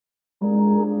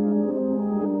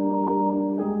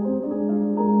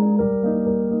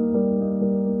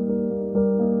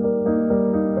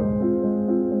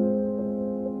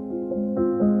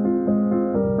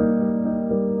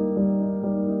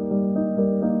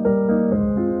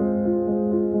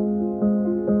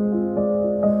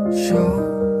Show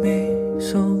me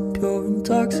some pure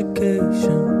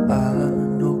intoxication. I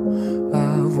know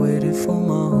I've waited for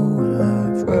my whole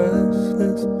life.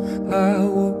 Restless, I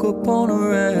woke up on a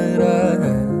red eye,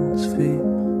 hands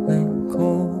feeling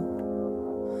cold.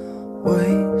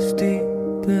 Waist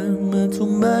deep in mental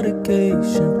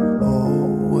medication.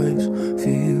 Always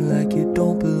feel like you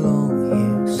don't belong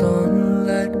here.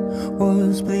 Sunlight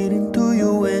was bleeding through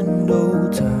your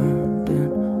window, turned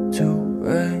into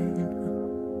rain.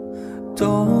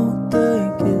 Don't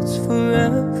think it's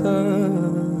forever.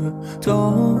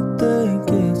 Don't think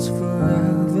it's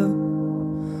forever.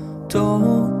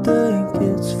 Don't think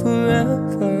it's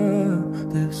forever.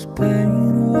 This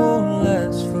pain won't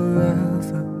last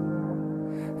forever.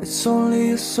 It's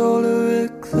only a solar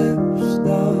eclipse,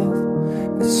 love.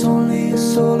 It's only a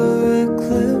solar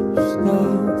eclipse,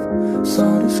 love.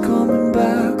 Sun is coming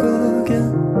back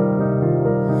again.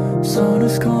 Sun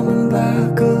is coming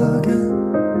back again.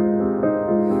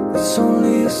 It's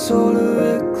only a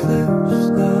solar eclipse,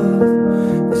 love.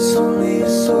 It's only a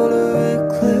solar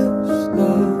eclipse,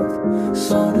 love.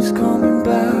 Sun is coming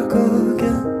back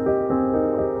again.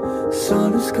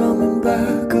 Sun is coming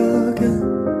back again.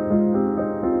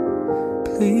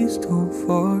 Please don't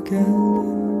forget.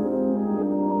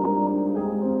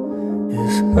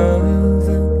 Is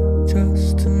heaven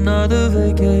just another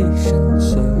vacation?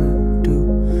 Sir, do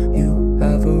you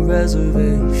have a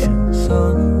reservation?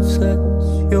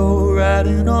 Sunsets, you're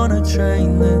riding on a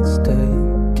train that's